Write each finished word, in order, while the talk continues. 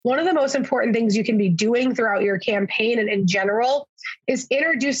one of the most important things you can be doing throughout your campaign and in general is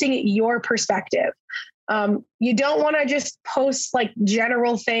introducing your perspective. You don't want to just post like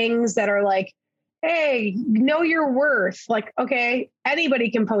general things that are like, hey, know your worth. Like, okay,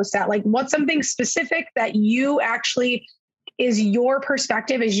 anybody can post that. Like, what's something specific that you actually is your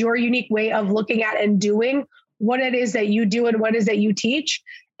perspective, is your unique way of looking at and doing what it is that you do and what it is that you teach,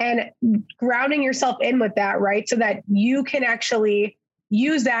 and grounding yourself in with that, right? So that you can actually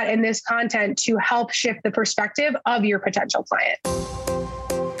use that in this content to help shift the perspective of your potential client.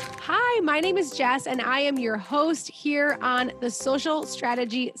 Hi, my name is Jess, and I am your host here on the Social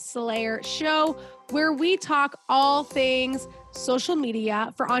Strategy Slayer Show, where we talk all things social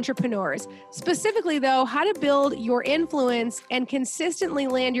media for entrepreneurs. Specifically, though, how to build your influence and consistently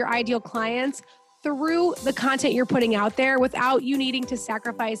land your ideal clients through the content you're putting out there without you needing to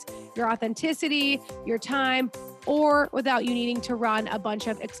sacrifice your authenticity, your time, or without you needing to run a bunch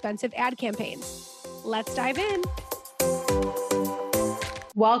of expensive ad campaigns. Let's dive in.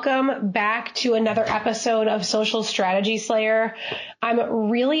 Welcome back to another episode of Social Strategy Slayer. I'm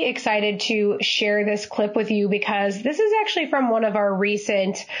really excited to share this clip with you because this is actually from one of our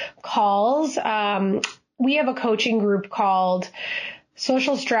recent calls. We have a coaching group called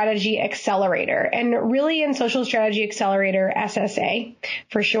Social Strategy Accelerator, and really in Social Strategy Accelerator, SSA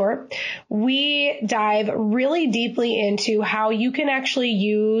for short, we dive really deeply into how you can actually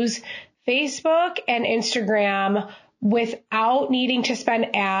use Facebook and Instagram without needing to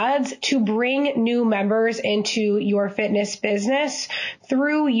spend ads to bring new members into your fitness business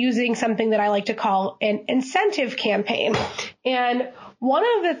through using something that I like to call an incentive campaign. And one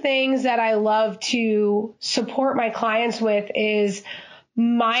of the things that I love to support my clients with is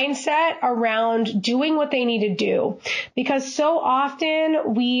mindset around doing what they need to do, because so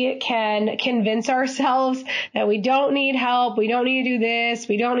often we can convince ourselves that we don't need help, we don't need to do this,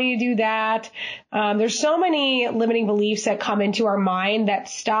 we don't need to do that. There's so many limiting beliefs that come into our mind that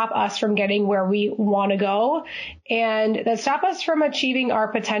stop us from getting where we want to go and that stop us from achieving our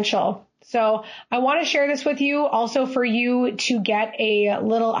potential. So I want to share this with you also for you to get a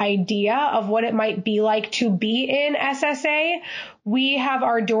little idea of what it might be like to be in SSA. We have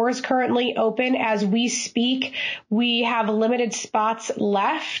our doors currently open as we speak. We have limited spots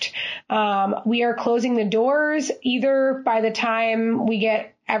left. We are closing the doors either by the time we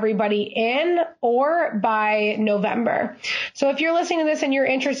get everybody in or by November. So if you're listening to this and you're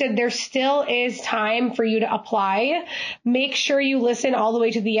interested, there still is time for you to apply. Make sure you listen all the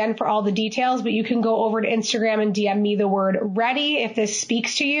way to the end for all the details, but you can go over to Instagram and DM me the word ready if this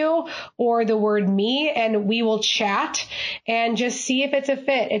speaks to you, or the word me, and we will chat and just see if it's a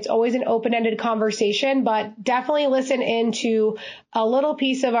fit. It's always an open-ended conversation, but definitely listen into a little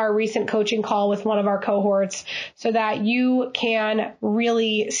piece of our recent coaching call with one of our cohorts so that you can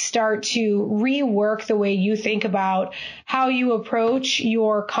really start to rework the way you think about how you approach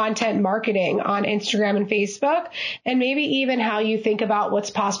your content marketing on Instagram and Facebook, and maybe even how you think about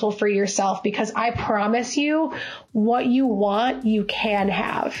what's possible for yourself, because I promise you, what you want, you can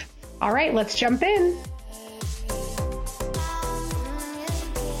have. All right, let's jump in.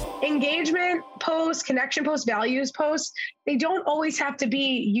 Engagement posts, connection posts, values posts, they don't always have to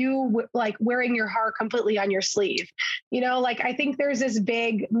be you like wearing your heart completely on your sleeve. You know, like I think there's this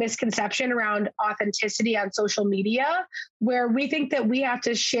big misconception around authenticity on social media where we think that we have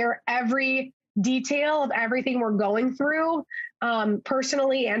to share every detail of everything we're going through,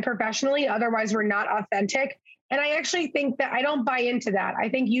 personally and professionally. Otherwise, we're not authentic. And I actually think that I don't buy into that. I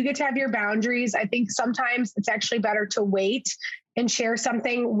think you get to have your boundaries. I think sometimes it's actually better to wait and share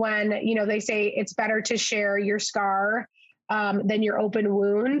something when, you know, they say it's better to share your scar than your open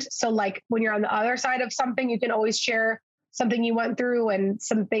wound. So like when you're on the other side of something, you can always share something you went through and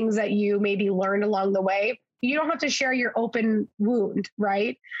some things that you maybe learned along the way. You don't have to share your open wound,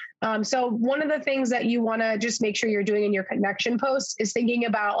 right? So one of the things that you want to just make sure you're doing in your connection posts is thinking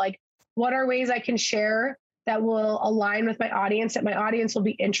about like, what are ways I can share that will align with my audience, that my audience will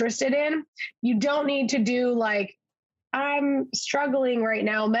be interested in. You don't need to do like, I'm struggling right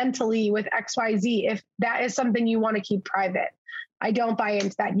now mentally with XYZ. If that is something you want to keep private, I don't buy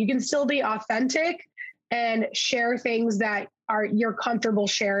into that. You can still be authentic and share things that are you're comfortable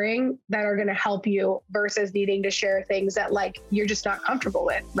sharing that are going to help you versus needing to share things that like you're just not comfortable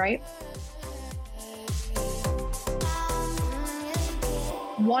with, right?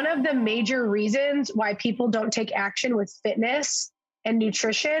 One of the major reasons why people don't take action with fitness and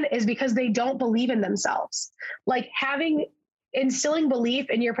nutrition is because they don't believe in themselves. Like instilling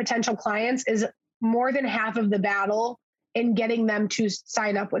belief in your potential clients is more than half of the battle in getting them to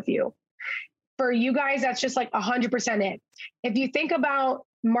sign up with you. For you guys, that's just like 100% it. If you think about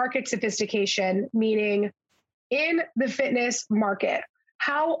market sophistication, meaning in the fitness market,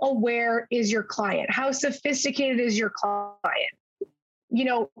 how aware is your client? How sophisticated is your client? You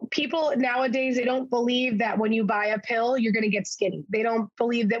know, people nowadays, they don't believe that when you buy a pill, you're going to get skinny. They don't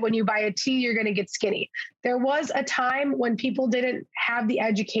believe that when you buy a tea, you're going to get skinny. There was a time when people didn't have the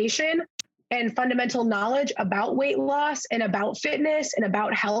education and fundamental knowledge about weight loss and about fitness and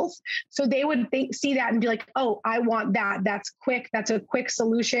about health. So they would see that and be like, oh, I want that. That's quick. That's a quick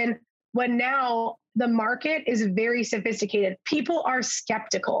solution. When now the market is very sophisticated. People are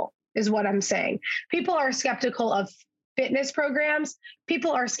skeptical, is what I'm saying. People are skeptical of fitness programs.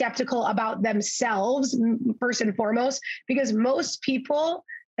 People are skeptical about themselves, first and foremost, because most people,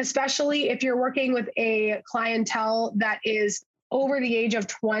 especially if you're working with a clientele that is over the age of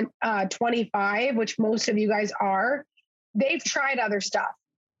 25, which most of you guys are, they've tried other stuff.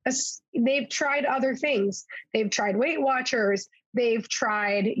 They've tried other things. They've tried Weight Watchers. They've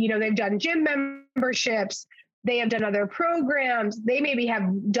tried, they've done gym memberships. They have done other programs. They maybe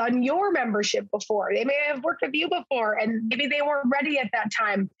have done your membership before. They may have worked with you before, and maybe they weren't ready at that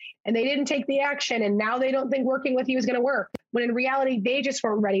time and they didn't take the action. And now they don't think working with you is going to work, when in reality, they just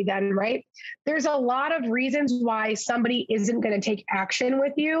weren't ready then, right? There's a lot of reasons why somebody isn't going to take action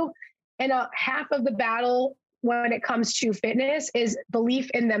with you. And half of the battle when it comes to fitness is belief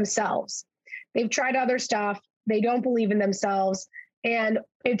in themselves. They've tried other stuff. They don't believe in themselves. And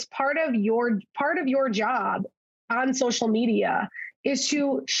it's part of your job on social media is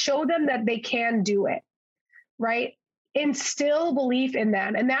to show them that they can do it, right? Instill belief in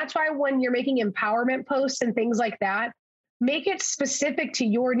them. And that's why when you're making empowerment posts and things like that, make it specific to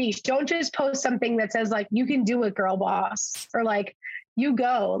your niche. Don't just post something that says like, you can do it, girl boss, or like, you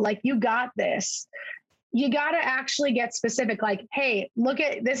go, like, you got this. You got to actually get specific. Like, hey,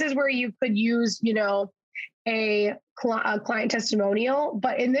 this is where you could use, a client testimonial.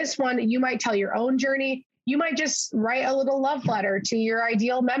 But in this one, you might tell your own journey. You might just write a little love letter to your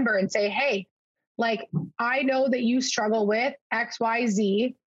ideal member and say, hey, like, I know that you struggle with X, Y,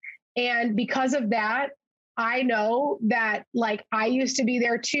 Z. And because of that, I know that like I used to be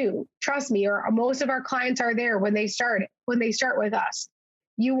there too. Trust me, or most of our clients are there when they start with us.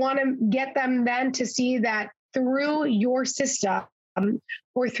 You want to get them then to see that through your system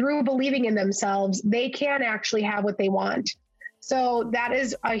or through believing in themselves, they can actually have what they want. So that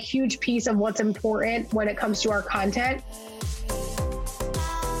is a huge piece of what's important when it comes to our content.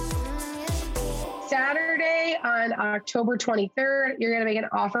 Saturday on October 23rd, you're going to make an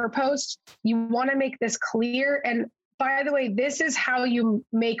offer post. You want to make this clear. And by the way, this is how you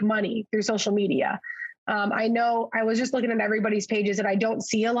make money through social media. I know I was just looking at everybody's pages and I don't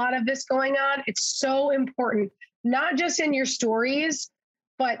see a lot of this going on. It's so important, not just in your stories,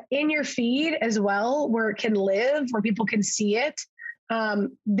 but in your feed as well, where it can live, where people can see it.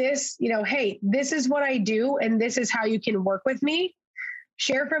 Hey, this is what I do, and this is how you can work with me.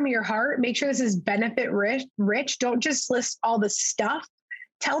 Share from your heart. Make sure this is benefit rich. Don't just list all the stuff.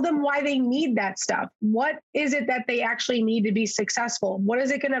 Tell them why they need that stuff. What is it that they actually need to be successful? What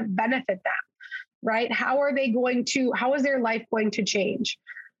is it going to benefit them? Right? How is their life going to change?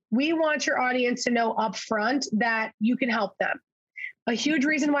 We want your audience to know upfront that you can help them. A huge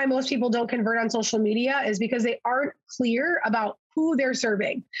reason why most people don't convert on social media is because they aren't clear about who they're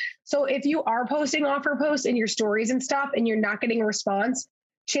serving. So if you are posting offer posts in your stories and stuff and you're not getting a response,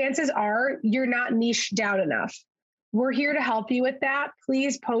 chances are you're not niched down enough. We're here to help you with that.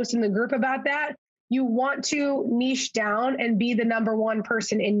 Please post in the group about that. You want to niche down and be the number one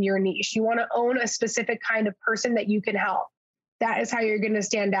person in your niche. You want to own a specific kind of person that you can help. That is how you're going to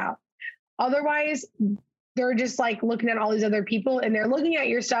stand out. Otherwise, they're just like looking at all these other people and they're looking at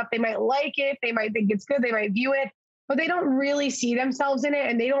your stuff. They might like it. They might think it's good. They might view it, but they don't really see themselves in it.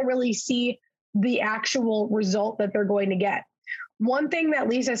 And they don't really see the actual result that they're going to get. One thing that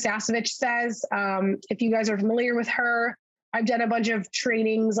Lisa Sasevich says, if you guys are familiar with her, I've done a bunch of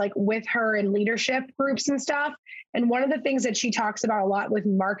trainings like with her in leadership groups and stuff. And one of the things that she talks about a lot with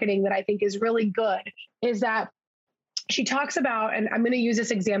marketing that I think is really good is that she talks about, and I'm going to use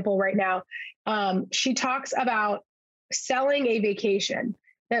this example right now. She talks about selling a vacation,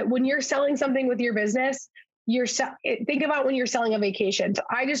 that when you're selling something with your business, think about when you're selling a vacation. So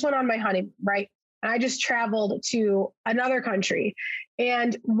I just went on my honeymoon, right? And I just traveled to another country.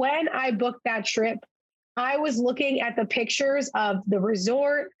 And when I booked that trip, I was looking at the pictures of the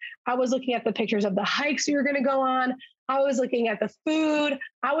resort. I was looking at the pictures of the hikes we were going to go on. I was looking at the food.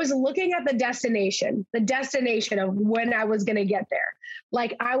 I was looking at the destination of when I was going to get there.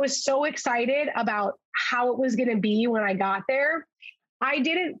 Like, I was so excited about how it was going to be when I got there. I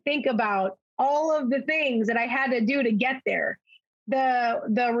didn't think about all of the things that I had to do to get there.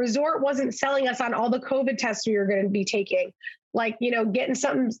 the resort wasn't selling us on all the COVID tests we were going to be taking. Like, getting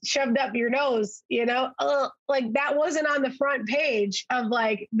something shoved up your nose, like that wasn't on the front page of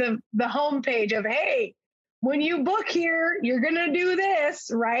like the home page of, hey, when you book here, you're going to do this,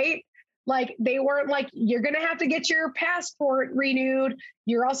 right? Like they weren't like, you're going to have to get your passport renewed.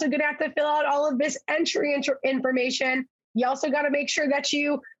 You're also going to have to fill out all of this entry information. You also got to make sure that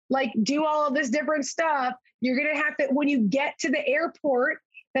you like do all of this different stuff. You're going to have to, when you get to the airport,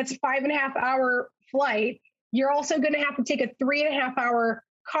 that's 5.5 hour flight. You're also going to have to take a 3.5 hour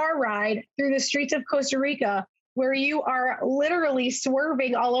car ride through the streets of Costa Rica, where you are literally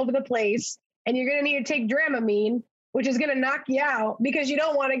swerving all over the place. And you're going to need to take Dramamine, which is going to knock you out because you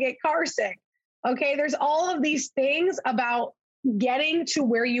don't want to get car sick. Okay. There's all of these things about getting to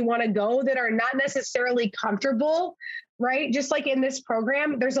where you want to go that are not necessarily comfortable, right? Just like in this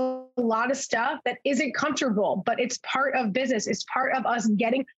program, there's a lot of stuff that isn't comfortable, but it's part of business. It's part of us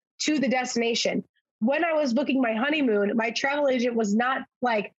getting to the destination. When I was booking my honeymoon, my travel agent was not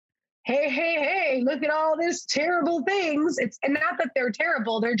like, hey, look at all this terrible things. And not that they're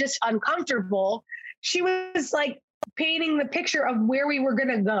terrible, they're just uncomfortable. She was like painting the picture of where we were going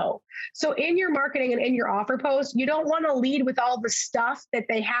to go. So in your marketing and in your offer post, you don't want to lead with all the stuff that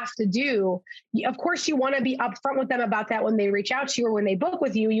they have to do. Of course, you want to be upfront with them about that when they reach out to you or when they book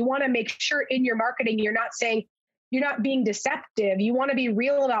with you. You want to make sure in your marketing, you're not being deceptive. You want to be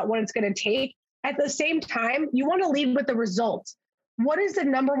real about what it's going to take. At the same time, you want to lead with the results. What is the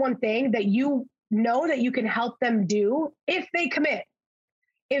number one thing that you know that you can help them do if they commit?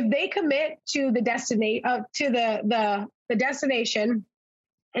 If they commit to the destination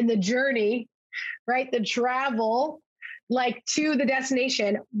and the journey, right? The travel, like to the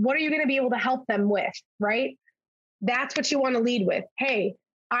destination, what are you going to be able to help them with, right? That's what you want to lead with. Hey,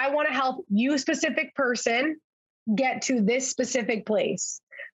 I want to help you, specific person, get to this specific place.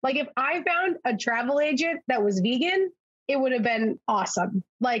 Like if I found a travel agent that was vegan, it would have been awesome.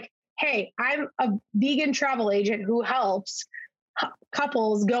 Like, hey, I'm a vegan travel agent who helps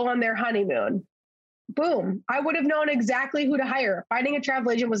couples go on their honeymoon. Boom. I would have known exactly who to hire. Finding a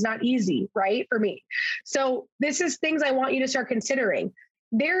travel agent was not easy, right? For me. So this is things I want you to start considering.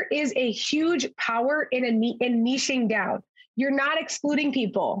 There is a huge power in niching down. You're not excluding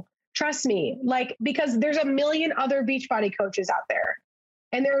people. Trust me, because there's a million other Beachbody coaches out there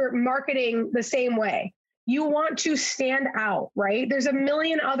and they're marketing the same way. You want to stand out, right? There's a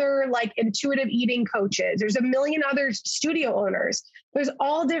million other intuitive eating coaches. There's a million other studio owners. There's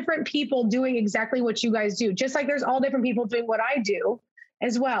all different people doing exactly what you guys do, just like there's all different people doing what I do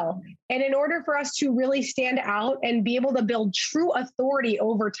as well. And in order for us to really stand out and be able to build true authority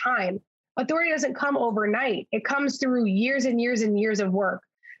over time, authority doesn't come overnight. It comes through years and years and years of work.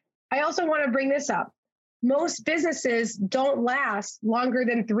 I also want to bring this up. Most businesses don't last longer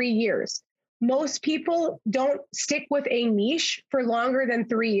than 3 years. Most people don't stick with a niche for longer than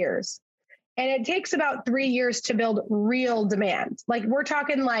 3 years. And it takes about 3 years to build real demand. Like we're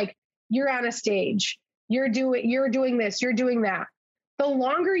talking you're on a stage, you're doing this, you're doing that. The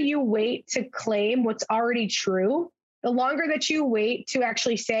longer you wait to claim what's already true, the longer that you wait to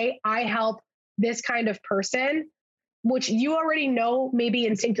actually say, I help this kind of person, which you already know maybe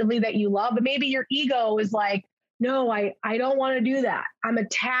instinctively that you love, but maybe your ego is like, no, I don't want to do that. I'm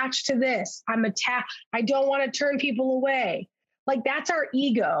attached to this. I don't want to turn people away. That's our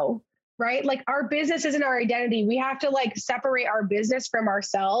ego, right? Our business isn't our identity. We have to separate our business from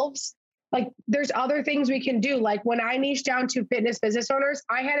ourselves. There's other things we can do. When I niched down to fitness business owners,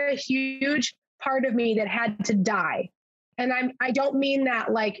 I had a huge part of me that had to die. And I don't mean that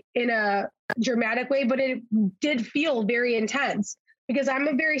in a dramatic way, but it did feel very intense. Because I'm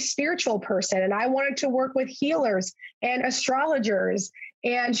a very spiritual person and I wanted to work with healers and astrologers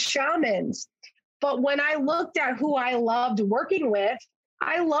and shamans. But when I looked at who I loved working with,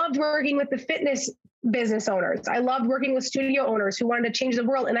 I loved working with the fitness business owners. I loved working with studio owners who wanted to change the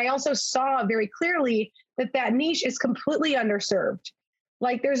world. And I also saw very clearly that niche is completely underserved.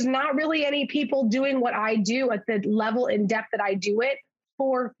 There's not really any people doing what I do at the level in depth that I do it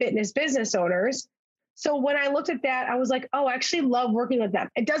for fitness business owners. So when I looked at that, I was like, oh, I actually love working with them.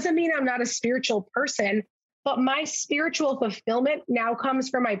 It doesn't mean I'm not a spiritual person, but my spiritual fulfillment now comes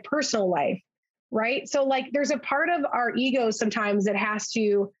from my personal life, right? So there's a part of our ego sometimes that has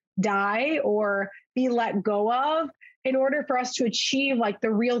to die or be let go of in order for us to achieve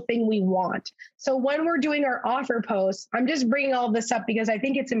the real thing we want. So when we're doing our offer posts, I'm just bringing all this up because I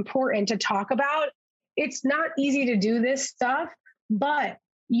think it's important to talk about. It's not easy to do this stuff, but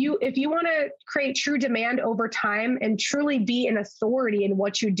if you want to create true demand over time and truly be an authority in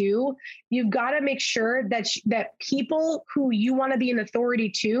what you do, you've got to make sure that people who you want to be an authority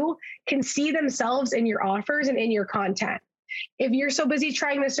to can see themselves in your offers and in your content. If you're so busy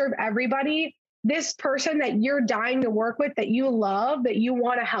trying to serve everybody, this person that you're dying to work with, that you love, that you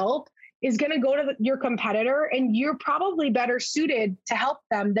want to help, is going to go to your competitor, and you're probably better suited to help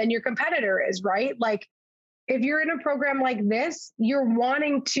them than your competitor is, right? Like, if you're in a program like this, you're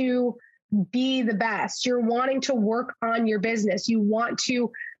wanting to be the best. You're wanting to work on your business. You want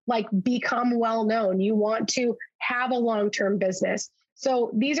to become well-known. You want to have a long-term business.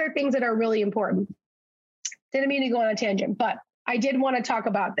 So these are things that are really important. Didn't mean to go on a tangent, but I did want to talk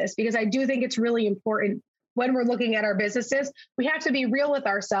about this because I do think it's really important when we're looking at our businesses. We have to be real with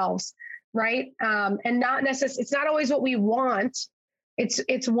ourselves, right? And not necessarily, it's not always what we want.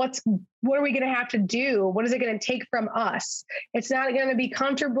 It's what are we going to have to do? What is it going to take from us? It's not going to be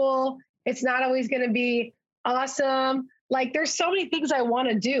comfortable. It's not always going to be awesome. Like, there's so many things I want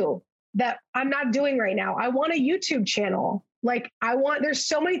to do that I'm not doing right now. I want a YouTube channel. There's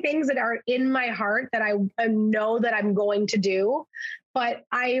so many things that are in my heart that I know that I'm going to do, but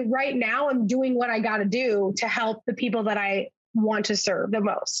right now I'm doing what I got to do to help the people that I want to serve the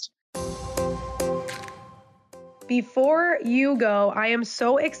most. Before you go, I am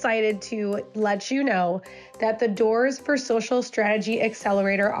so excited to let you know that the doors for Social Strategy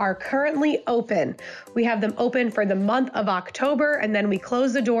Accelerator are currently open. We have them open for the month of October, and then we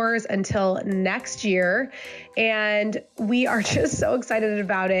close the doors until next year. And we are just so excited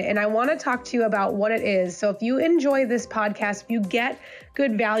about it. And I want to talk to you about what it is. So if you enjoy this podcast, if you get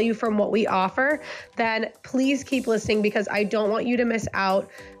good value from what we offer, then please keep listening, because I don't want you to miss out.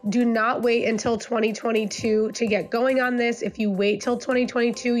 Do not wait until 2022 to get going on this. If you wait till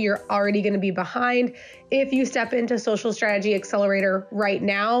 2022, you're already going to be behind. If you step into Social Strategy Accelerator right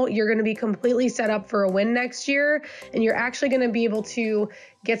now, you're going to be completely set up for a win next year, and you're actually going to be able to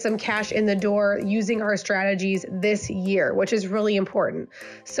get some cash in the door using our strategies this year, which is really important.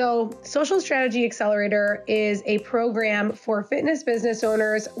 So Social Strategy Accelerator is a program for fitness business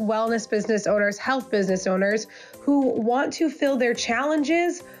owners, wellness business owners, health business owners who want to fill their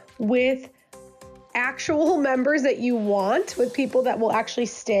challenges with actual members that you want, with people that will actually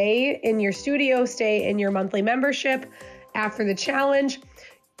stay in your studio, stay in your monthly membership after the challenge.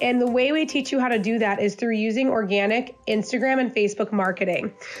 And the way we teach you how to do that is through using organic Instagram and Facebook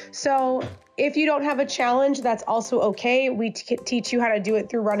marketing. So if you don't have a challenge, that's also okay. We teach you how to do it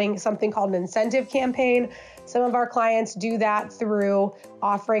through running something called an incentive campaign. Some of our clients do that through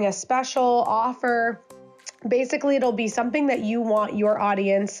offering a special offer. Basically, it'll be something that you want your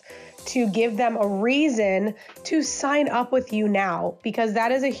audience to give them a reason to sign up with you now, because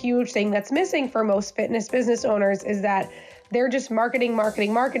that is a huge thing that's missing for most fitness business owners, is that they're just marketing,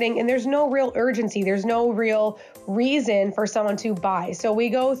 and there's no real urgency. There's no real reason for someone to buy. So we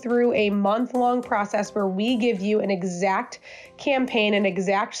go through a month-long process where we give you an exact campaign, an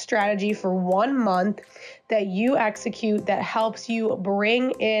exact strategy for 1 month that you execute that helps you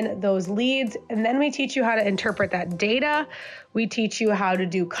bring in those leads. And then we teach you how to interpret that data. We teach you how to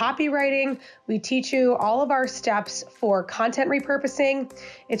do copywriting. We teach you all of our steps for content repurposing.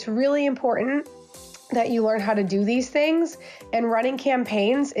 It's really important that you learn how to do these things, and running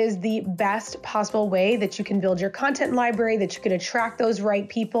campaigns is the best possible way that you can build your content library, that you can attract those right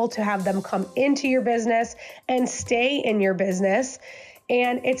people to have them come into your business and stay in your business.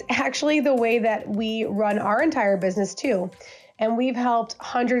 And it's actually the way that we run our entire business too. And we've helped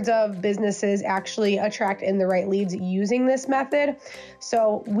hundreds of businesses actually attract in the right leads using this method.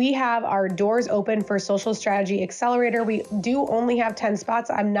 So we have our doors open for Social Strategy Accelerator. We do only have 10 spots.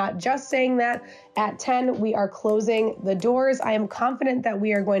 I'm not just saying that. At 10, we are closing the doors. I am confident that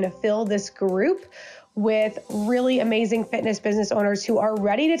we are going to fill this group with really amazing fitness business owners who are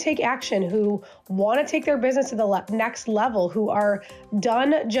ready to take action, who want to take their business to the next level, who are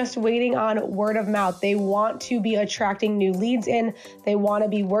done just waiting on word of mouth. They want to be attracting new leads in. They want to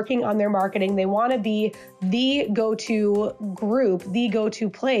be working on their marketing. They want to be the go-to group, the go-to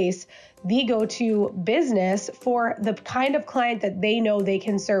place, the go-to business for the kind of client that they know they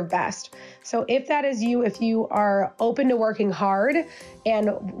can serve best. So if that is you, if you are open to working hard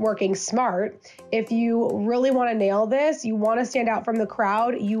and working smart, if you really want to nail this, you want to stand out from the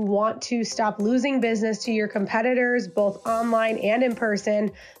crowd, you want to stop losing business to your competitors, both online and in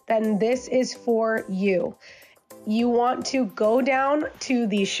person, then this is for you. You want to go down to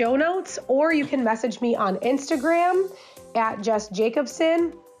the show notes, or you can message me on Instagram at Jess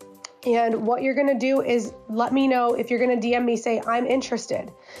Jacobson, And what you're going to do is let me know. If you're going to DM me, say, I'm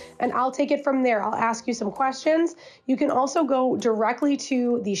interested, and I'll take it from there. I'll ask you some questions. You can also go directly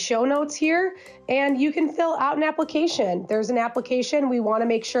to the show notes here and you can fill out an application. There's an application. We want to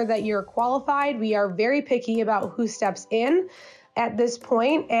make sure that you're qualified. We are very picky about who steps in at this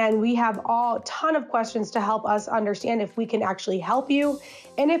point, and we have a ton of questions to help us understand if we can actually help you.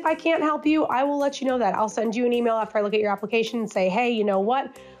 And if I can't help you, I will let you know that. I'll send you an email after I look at your application and say, hey, you know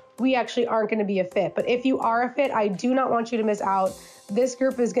what? We actually aren't going to be a fit. But if you are a fit, I do not want you to miss out. This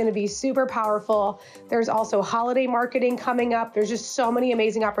group is going to be super powerful. There's also holiday marketing coming up. There's just so many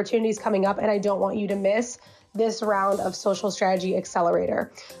amazing opportunities coming up, and I don't want you to miss this round of Social Strategy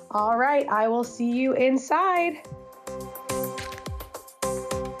Accelerator. All right, I will see you inside.